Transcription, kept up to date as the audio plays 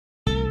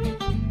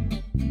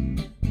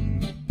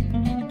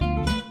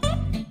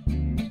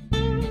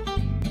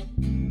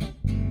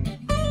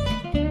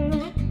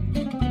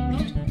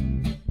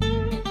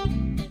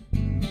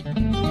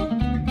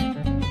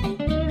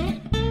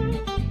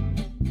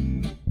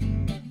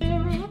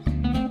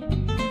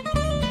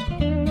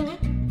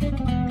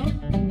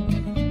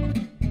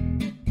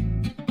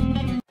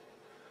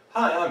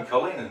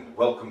Colin and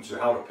welcome to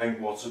How to Paint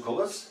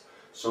Watercolours.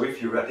 So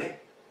if you're ready,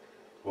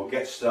 we'll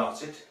get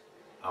started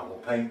and we'll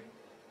paint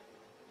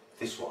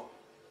this one.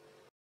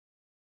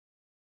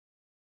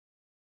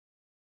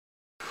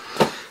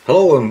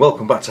 Hello and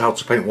welcome back to How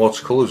to Paint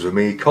Watercolours with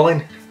me,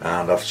 Colin,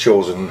 and I've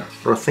chosen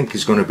what I think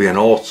is going to be an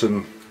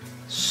autumn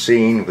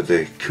scene with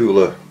the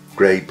cooler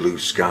grey blue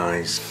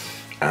skies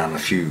and a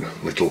few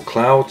little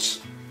clouds.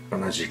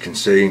 And as you can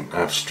see,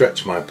 I've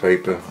stretched my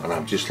paper and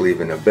I'm just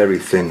leaving a very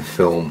thin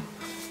film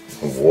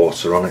of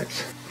water on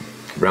it.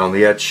 Around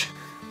the edge,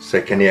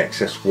 take any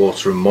excess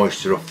water and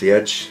moisture off the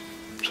edge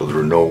so there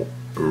are no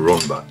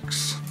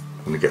runbacks.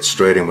 I'm going to get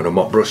straight in with a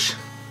mop brush.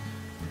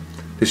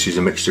 This is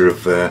a mixture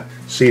of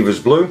Seaver's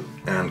blue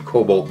and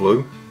cobalt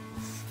blue.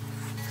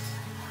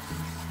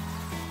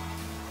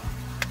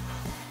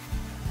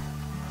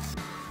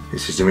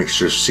 This is a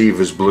mixture of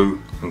Seaver's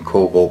blue and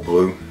cobalt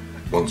blue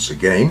once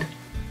again.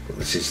 But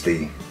this is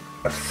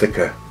a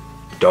thicker,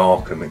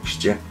 darker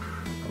mixture.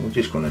 And we're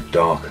just going to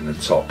darken the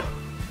top.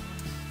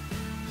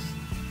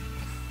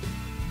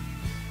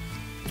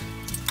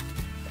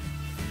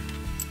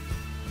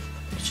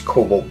 It's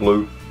cobalt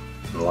blue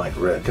and light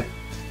red.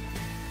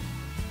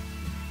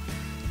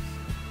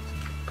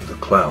 For the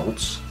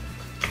clouds,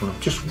 and I'm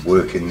just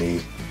working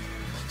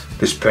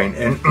this paint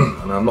in,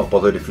 and I'm not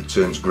bothered if it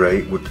turns grey.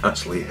 It would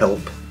actually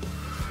help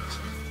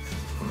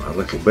a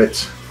little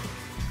bit,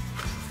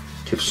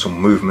 give some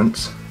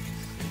movement.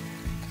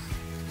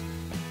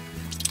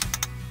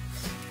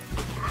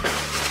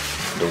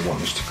 I don't want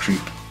this to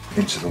creep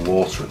into the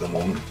water at the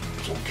moment,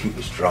 so I'll keep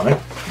this dry.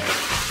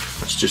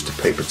 That's just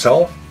a paper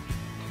towel,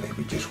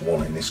 maybe just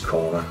one in this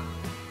corner.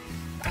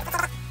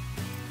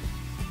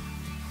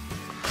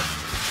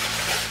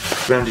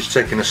 Then I'm just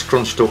taking a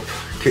scrunched up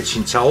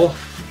kitchen towel.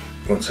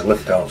 I'm going to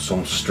lift out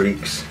some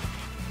streaks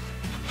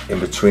in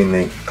between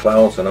the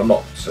clouds, and I'm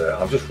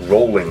just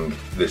rolling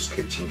this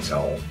kitchen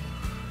towel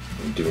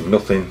and doing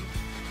nothing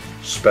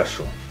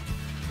special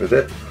with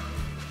it.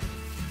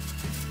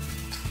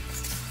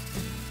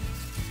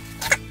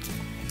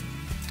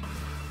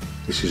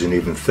 This is an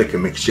even thicker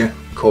mixture,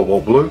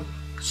 cobalt blue,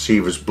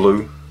 Seaver's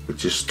blue with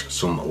just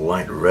some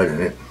light red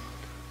in it.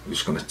 I'm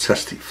just going to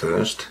test it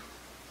first,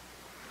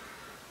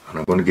 and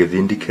I'm going to give the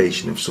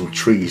indication of some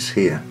trees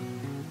here.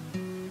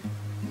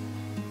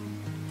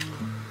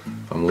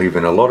 I'm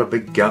leaving a lot of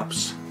big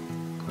gaps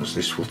as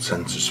this will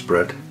tend to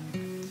spread.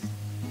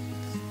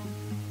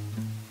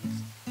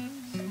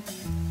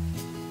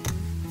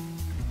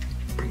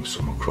 Bring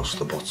some across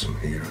the bottom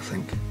here, I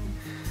think.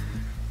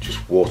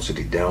 Just watered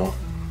it down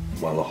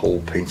while the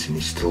whole painting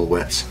is still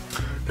wet.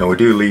 Now we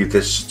do leave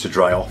this to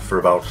dry off for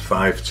about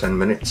 5-10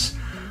 minutes,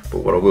 but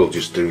what I will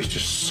just do is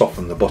just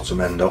soften the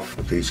bottom end off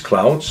with these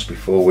clouds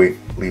before we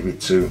leave it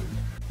to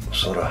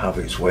sort of have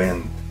its way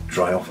and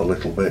dry off a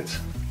little bit.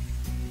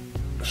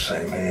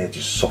 Same here,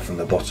 just soften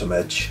the bottom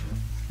edge.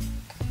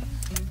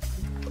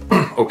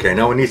 Okay,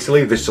 now we need to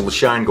leave this till the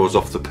shine goes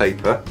off the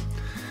paper,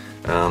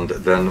 and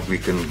then we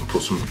can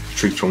put some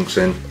tree trunks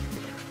in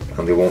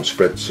and they won't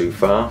spread too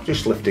far.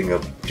 Just lifting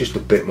just a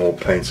bit more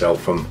paint out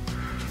from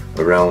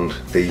around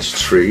these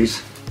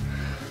trees.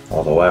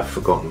 Although I've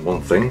forgotten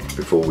one thing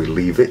before we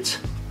leave it.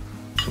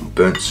 Some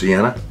burnt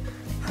sienna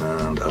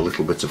and a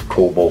little bit of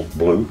cobalt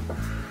blue.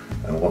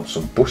 And I want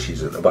some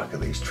bushes at the back of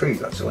these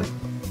trees actually.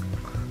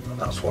 And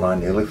that's what I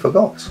nearly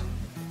forgot.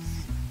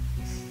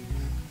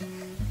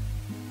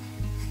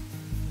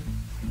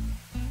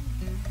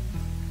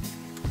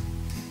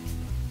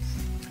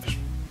 Just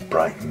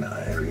brighten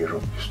that area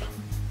up. Just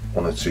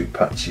 1 or 2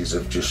 patches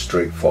of just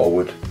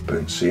straightforward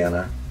burnt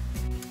sienna.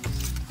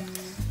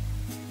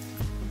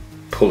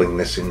 Pulling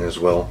this in as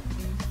well.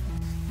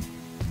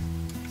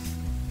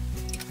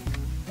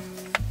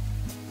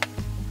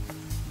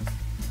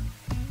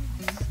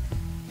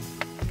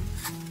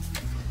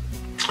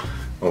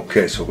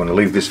 Okay, so we're going to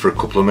leave this for a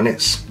couple of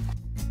minutes.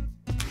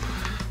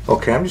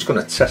 Okay, I'm just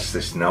going to test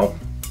this now.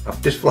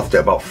 I've just left it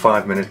about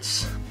 5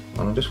 minutes,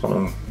 and I just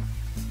want to,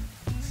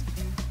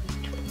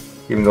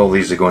 even though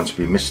these are going to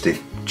be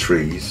misty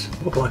trees,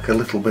 look like a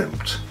little bit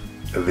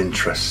of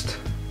interest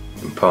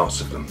in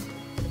parts of them.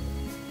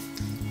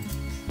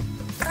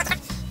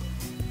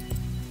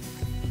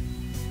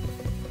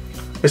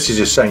 This is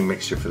the same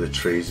mixture for the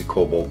trees, the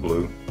cobalt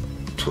blue,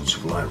 a touch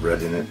of light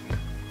red in it,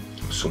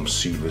 some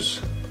Seaver's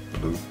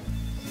blue.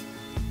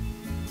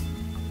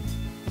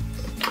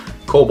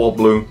 Cobalt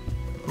blue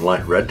and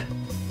light red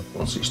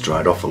once it's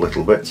dried off a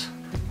little bit,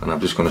 and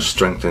I'm just going to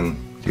strengthen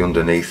the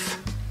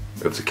underneath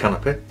of the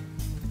canopy.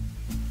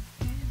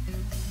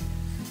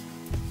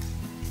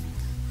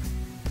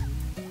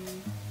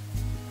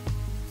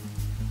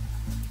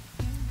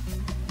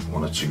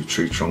 One or 2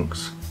 tree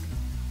trunks.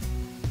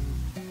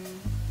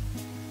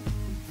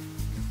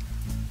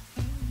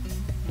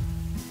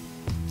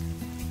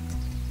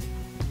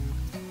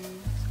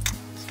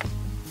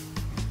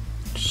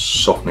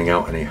 Softening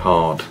out any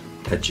hard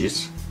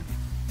edges.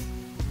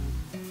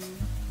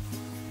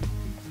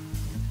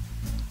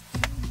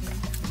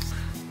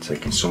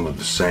 Taking some of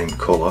the same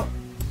colour,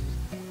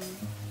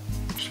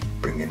 just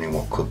bringing in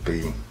what could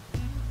be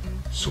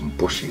some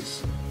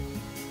bushes.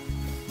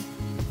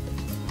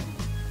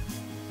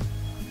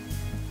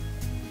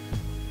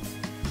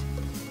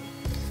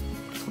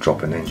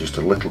 Dropping in just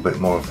a little bit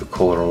more of the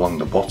colour along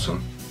the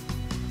bottom.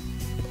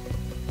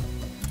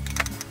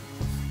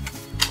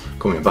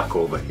 Coming back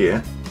over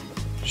here,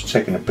 just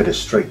taking a bit of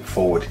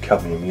straightforward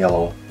cadmium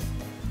yellow,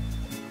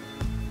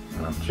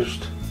 and I'm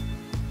just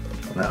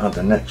going to add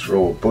the next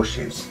row of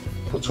bushes,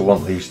 but I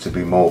want these to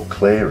be more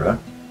clearer.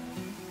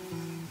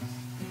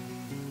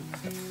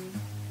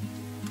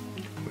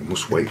 We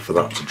must wait for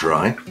that to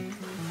dry.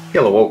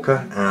 Yellow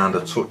ochre and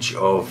a touch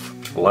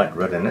of light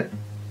red in it.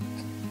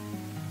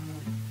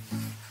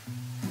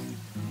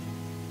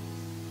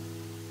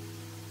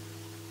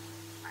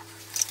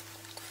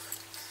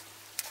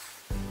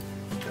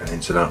 And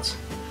into that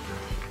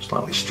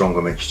slightly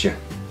stronger mixture,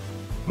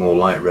 more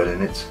light red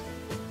in it.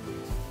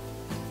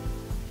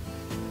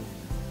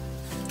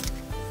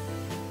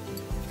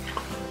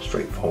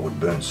 Straightforward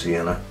burnt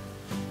sienna.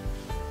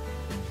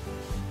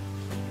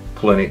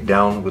 Pulling it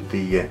down with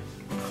the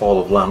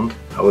fall of land,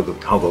 how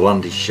the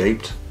land is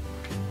shaped,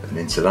 and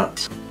into that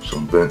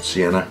some burnt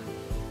sienna,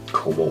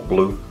 cobalt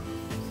blue,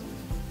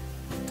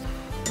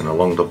 and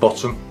along the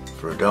bottom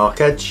for a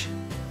dark edge,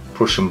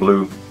 Prussian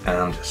blue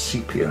and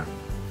sepia.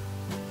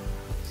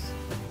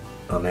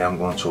 And now I'm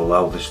going to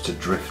allow this to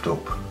drift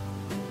up.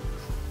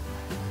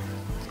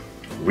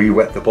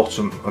 Re-wet the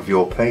bottom of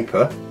your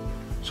paper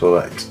so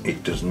that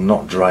it does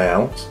not dry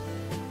out,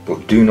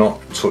 but do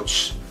not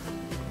touch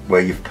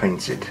where you've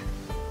painted.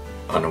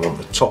 And I want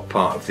the top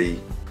part of the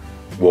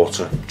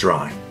water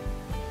dry.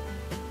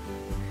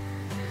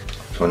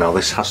 So now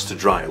this has to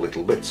dry a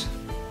little bit.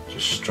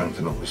 Just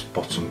strengthen up this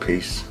bottom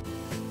piece.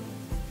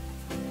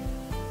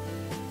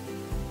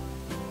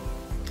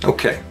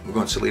 Okay, we're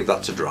going to leave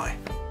that to dry.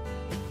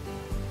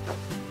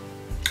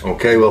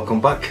 Okay,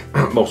 welcome back.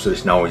 Most of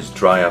this now is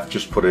dry. I've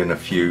just put in a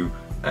few,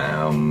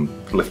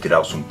 lifted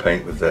out some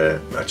paint with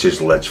a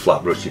chisel edge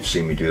flat brush. You've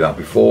seen me do that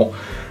before.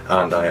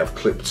 And I have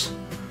clipped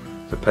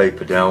the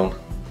paper down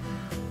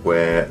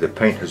where the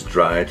paint has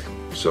dried,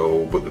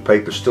 but the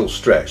paper's still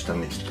stretched,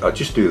 and I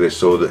just do this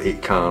so that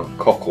it can't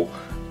cockle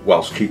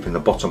whilst keeping the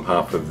bottom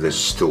half of this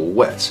still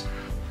wet.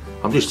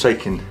 I'm just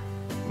taking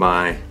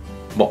my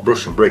mop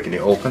brush and breaking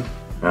it open,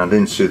 and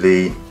into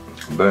the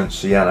burnt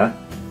sienna,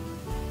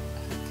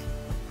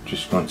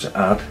 just going to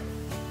add,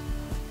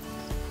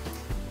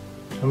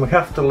 and we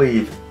have to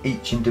leave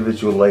each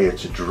individual layer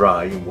to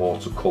dry in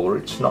watercolour.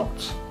 It's not,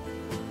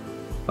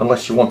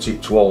 unless you want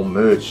it to all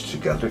merge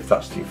together, if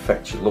that's the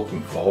effect you're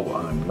looking for, but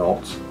I'm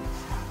not.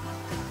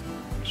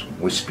 Some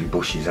wispy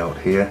bushes out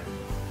here.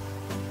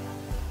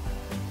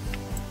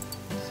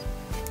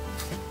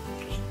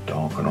 Just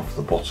darken off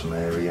the bottom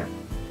area.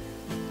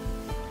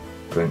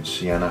 Burnt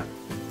sienna,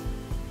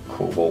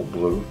 cobalt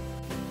blue.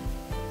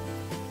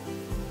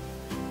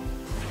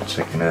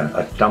 Taking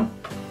a damp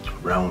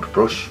round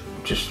brush,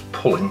 just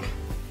pulling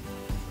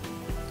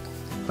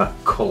that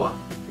colour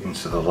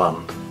into the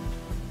land.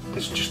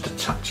 This just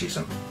attaches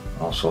them.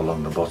 Also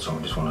along the bottom,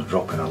 I just want to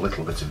drop in a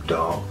little bit of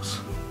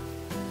darks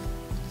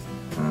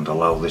and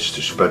allow this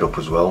to spread up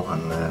as well,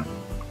 and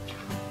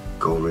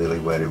go really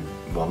where it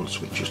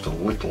wants, with just a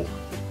little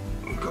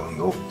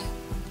going up.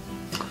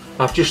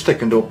 I've just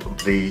thickened up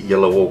the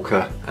yellow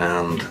ochre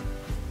and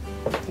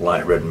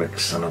light red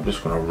mix, and I'm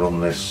just going to run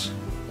this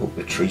up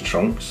the tree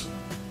trunks,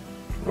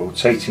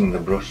 rotating the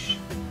brush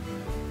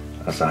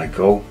as I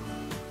go.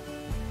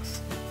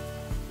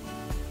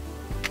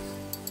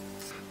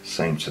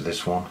 Same to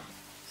this one,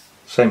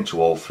 same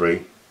to all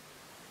three.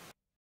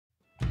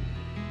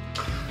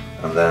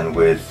 And then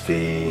with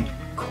the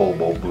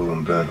cobalt blue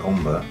and burnt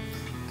umber,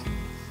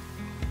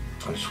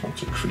 I just want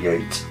to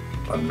create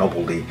a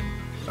novelty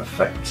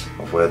effect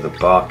of where the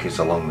bark is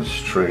along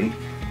this tree.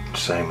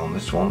 Same on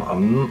this one.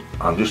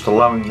 I'm just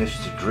allowing this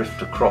to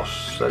drift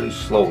across very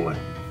slowly.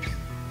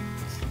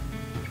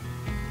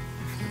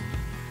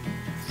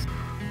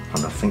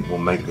 And I think we'll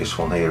make this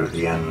one here at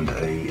the end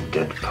a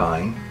dead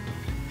pine.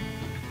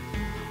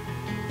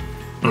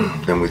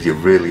 Then with your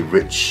really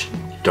rich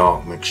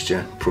dark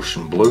mixture,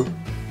 Prussian blue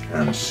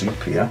and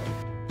sepia.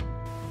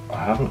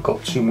 I haven't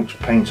got too much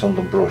paint on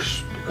the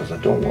brush because I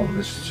don't want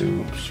this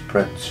to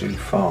spread too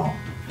far.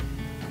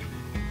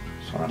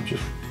 So I'm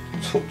just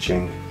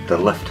touching the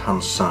left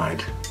hand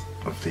side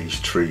of these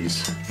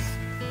trees.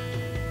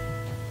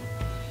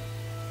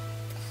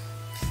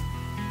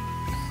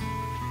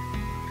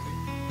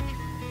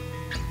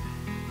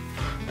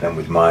 Then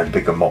with my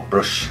bigger mop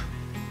brush,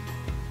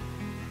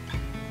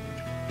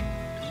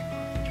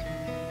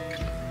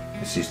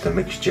 this is the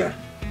mixture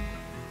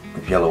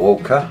of yellow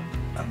ochre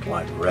and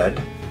light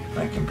red.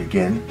 I can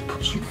begin to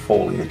put some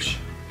foliage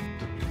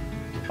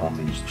on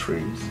these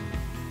trees,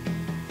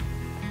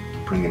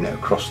 bringing it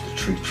across the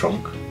tree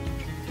trunk.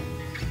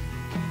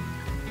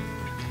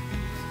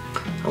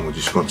 And we're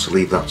just going to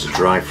leave that to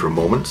dry for a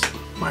moment,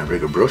 my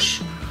rigger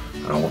brush,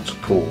 and I want to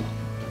pull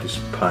this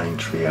pine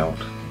tree out.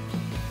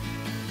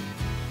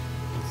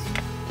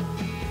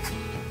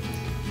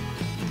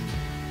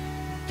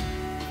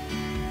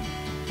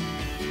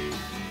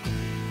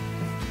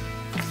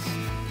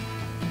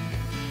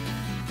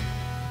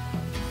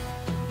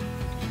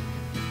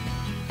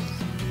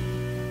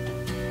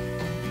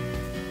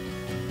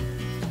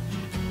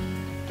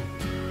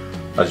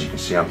 As you can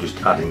see, I'm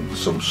just adding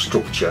some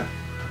structure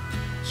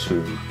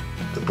to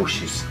the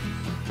bushes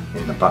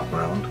in the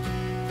background.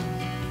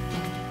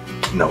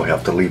 Now we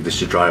have to leave this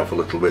to dry off a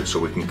little bit so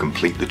we can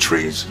complete the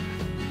trees.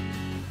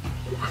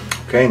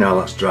 Okay, now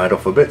that's dried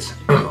off a bit,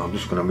 I'm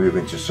just going to move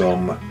into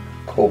some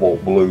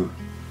cobalt blue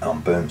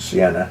and burnt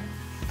sienna.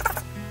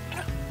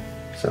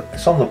 So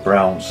it's on the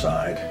brown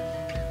side,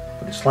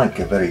 but it's like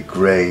a very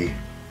grey,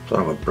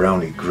 sort of a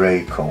browny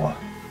grey colour.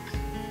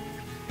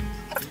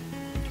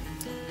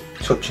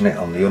 Touching it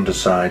on the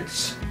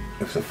undersides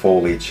of the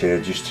foliage here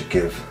just to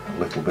give a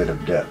little bit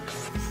of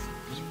depth.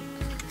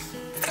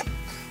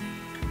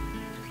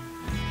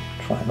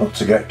 Try not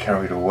to get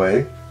carried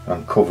away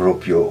and cover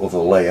up your other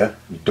layer.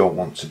 You don't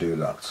want to do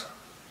that.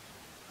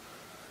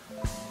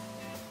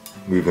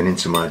 Moving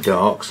into my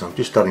darks, I'm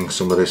just adding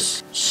some of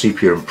this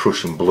sepia and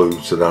Prussian blue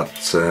to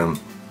that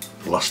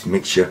last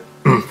mixture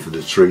for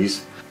the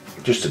trees,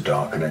 just to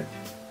darken it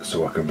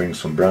so I can bring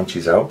some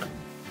branches out.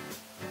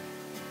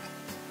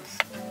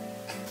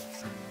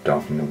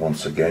 Darkening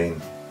once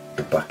again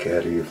the back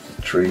area of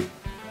the tree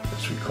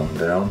as we come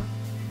down.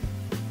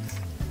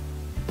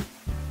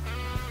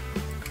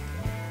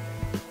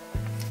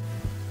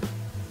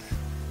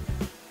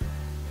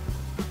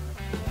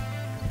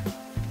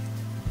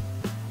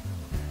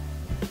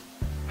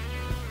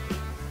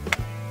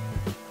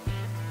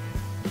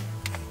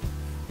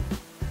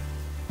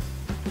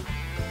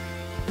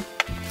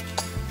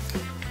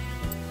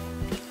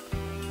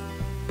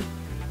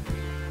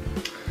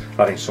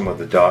 Adding some of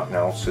the dark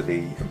now to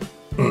the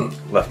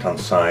left hand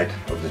side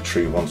of the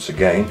tree once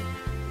again,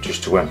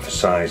 just to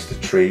emphasize the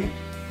tree.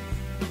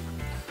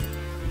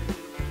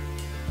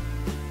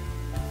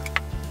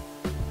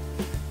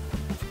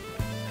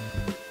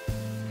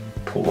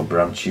 Pull the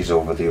branches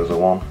over the other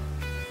one.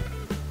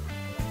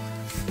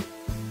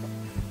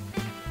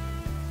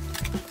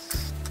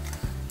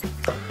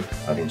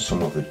 Adding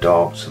some of the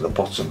dark to the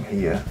bottom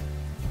here,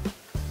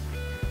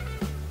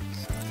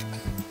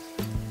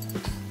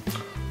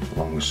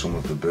 along with some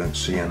of the burnt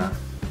sienna.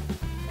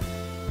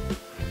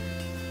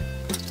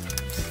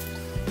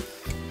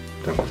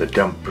 Then with a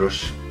damp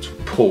brush to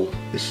pull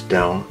this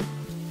down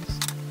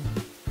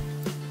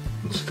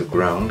into the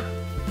ground.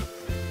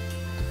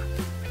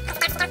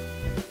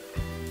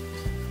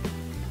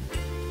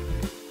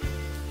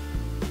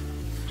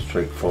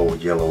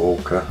 Straightforward yellow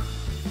ochre.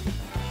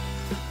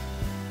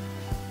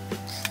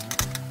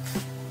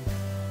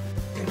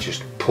 And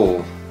just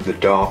pull the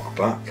dark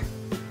back.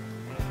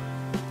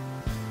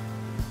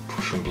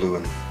 Prussian blue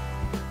and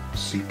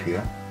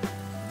sepia.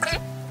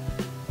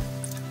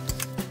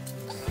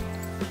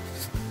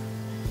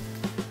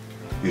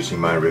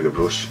 Using my rigger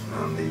brush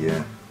and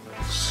the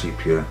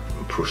sepia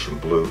and Prussian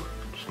blue,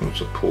 just going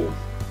to pull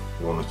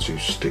one or two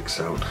sticks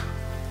out.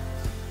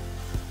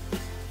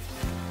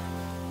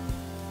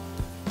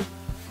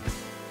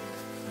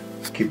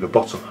 Keep the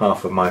bottom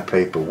half of my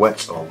paper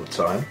wet all the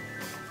time.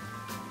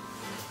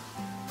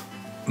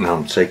 Now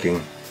I'm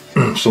taking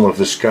some of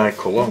the sky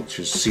colour, which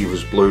is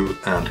Siever's blue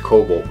and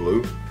cobalt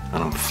blue,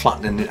 and I'm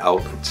flattening it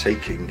out and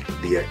taking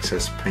the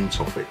excess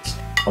paint off it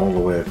all the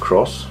way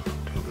across.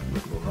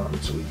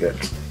 Until we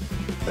get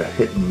a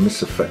hit and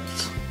miss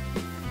effect,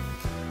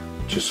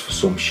 just for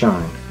some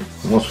shine.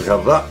 And once we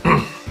have that,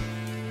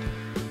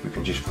 we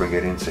can just bring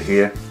it into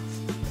here.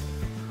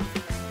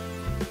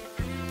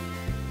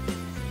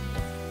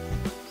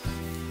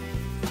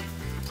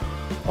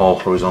 All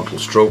horizontal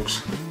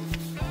strokes.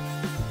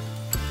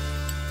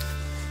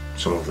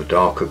 Some of the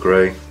darker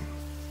grey,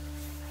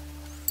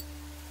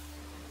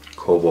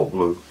 cobalt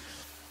blue,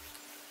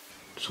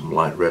 some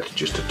light red,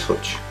 just a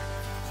touch.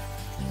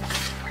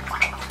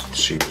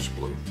 Siever's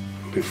blue.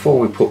 Before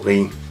we put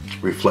the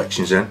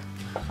reflections in,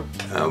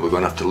 we're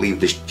going to have to leave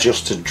this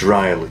just to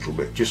dry a little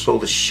bit, just so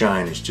the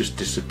shine is just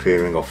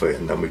disappearing off it,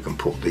 and then we can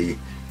put the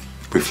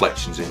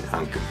reflections in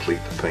and complete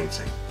the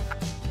painting.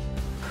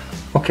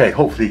 Okay,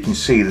 hopefully you can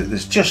see that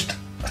there's just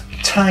a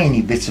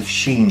tiny bit of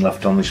sheen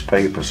left on this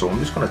paper, so I'm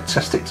just going to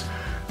test it.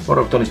 What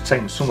I've done is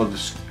taken some of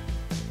this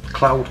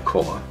cloud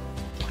colour,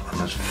 and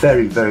there's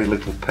very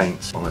little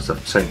paint on this.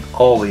 I've taken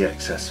all the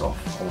excess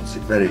off. I want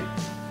it very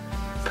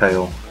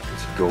pale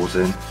as it goes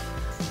in,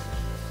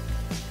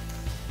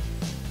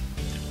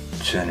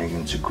 turning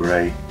into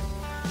grey.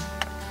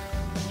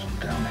 Some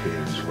down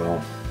here as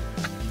well.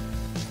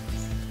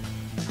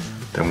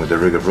 Then with the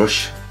rigger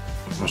brush,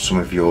 or some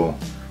of your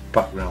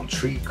background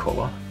tree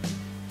colour,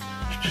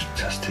 just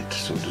test it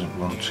so it doesn't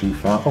run too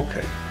far.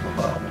 Okay, well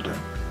that will do.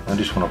 I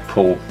just want to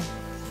pull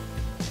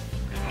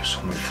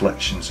some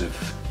reflections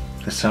of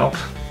this out.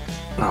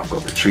 Now I've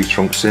got the tree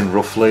trunks in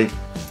roughly.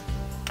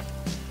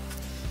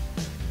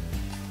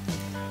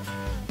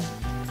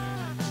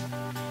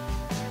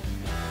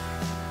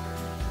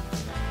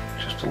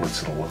 Just a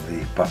little of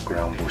the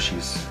background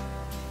bushes.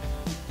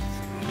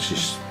 This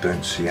is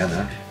burnt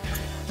sienna.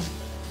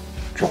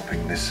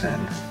 Dropping this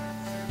in.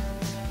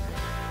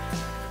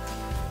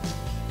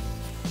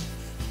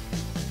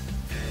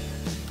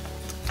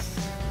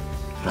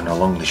 And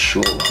along the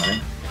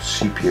shoreline,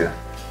 sepia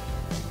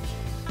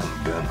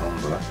and burnt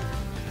umber.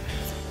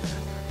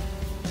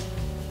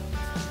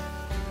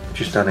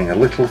 just adding a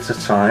little at a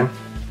time.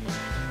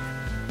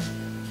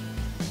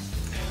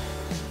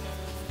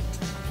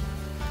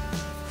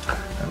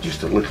 And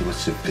just a little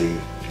bit of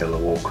the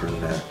yellow ochre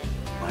and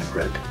light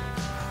red.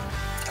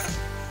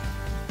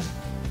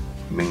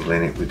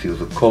 Mingling it with the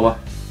other colour.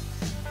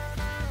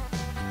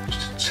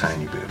 Just a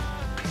tiny bit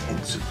of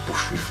hints of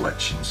bush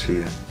reflections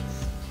here.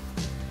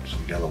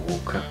 Some yellow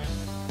ochre.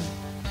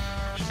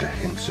 Just a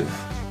hint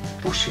of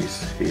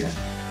bushes here.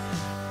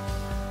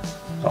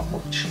 Not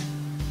much.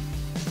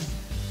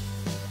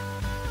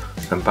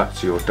 Then back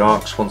to your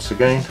darks once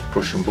again,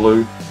 Prussian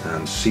blue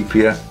and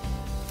sepia.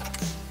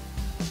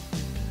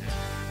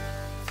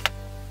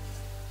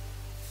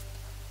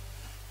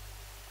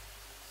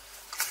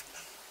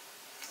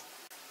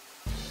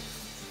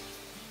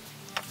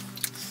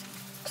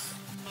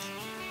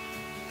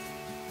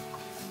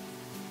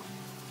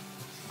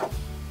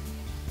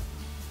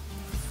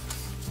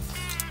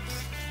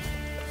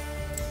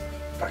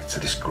 Back to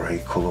this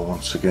grey colour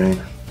once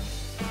again.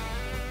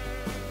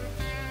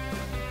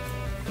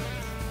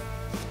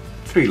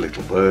 3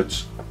 little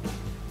birds.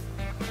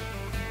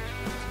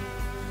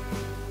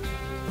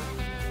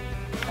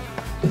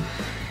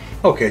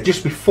 Okay,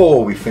 just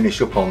before we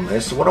finish up on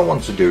this, what I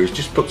want to do is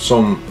just put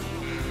some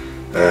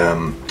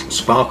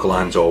sparkle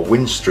lines or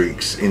wind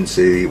streaks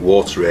into the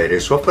water area.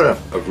 So I've got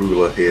a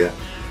ruler here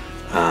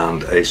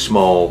and a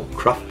small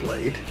craft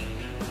blade,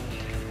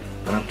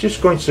 and I'm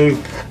just going to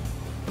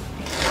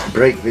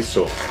break this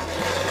up.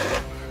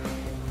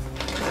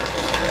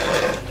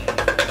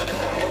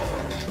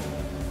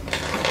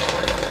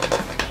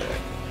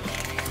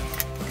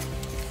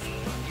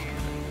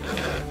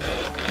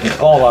 It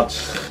all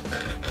adds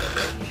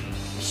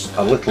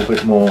a little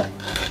bit more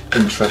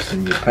interest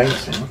in your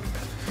painting.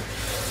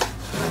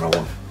 And I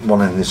want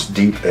one in this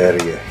deep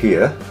area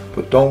here,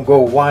 but don't go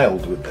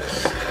wild with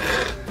this.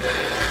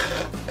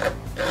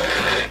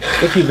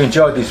 If you've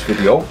enjoyed this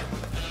video,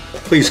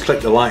 please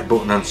click the like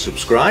button and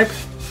subscribe.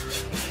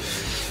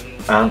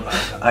 And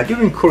I do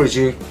encourage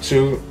you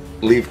to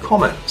leave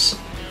comments.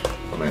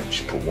 I might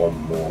just put one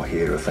more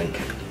here, I think.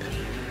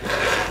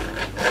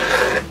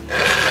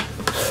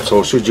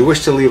 So should you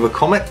wish to leave a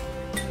comment,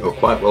 you're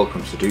quite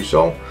welcome to do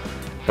so.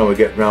 Now we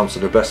get round to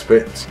the best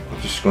bit.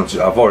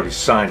 I've already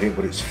signed it,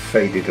 but it's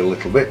faded a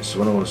little bit,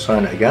 so I don't want to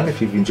sign it again.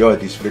 If you've enjoyed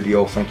this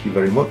video, thank you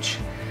very much.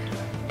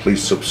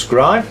 Please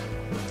subscribe,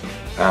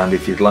 and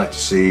if you'd like to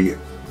see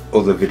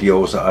other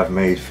videos that I've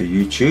made for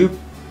YouTube,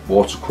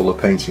 watercolour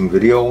painting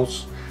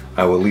videos,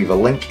 I will leave a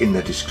link in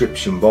the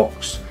description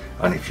box,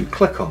 and if you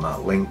click on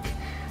that link,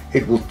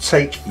 it will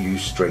take you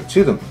straight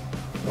to them.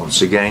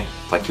 Once again,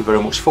 thank you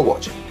very much for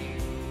watching.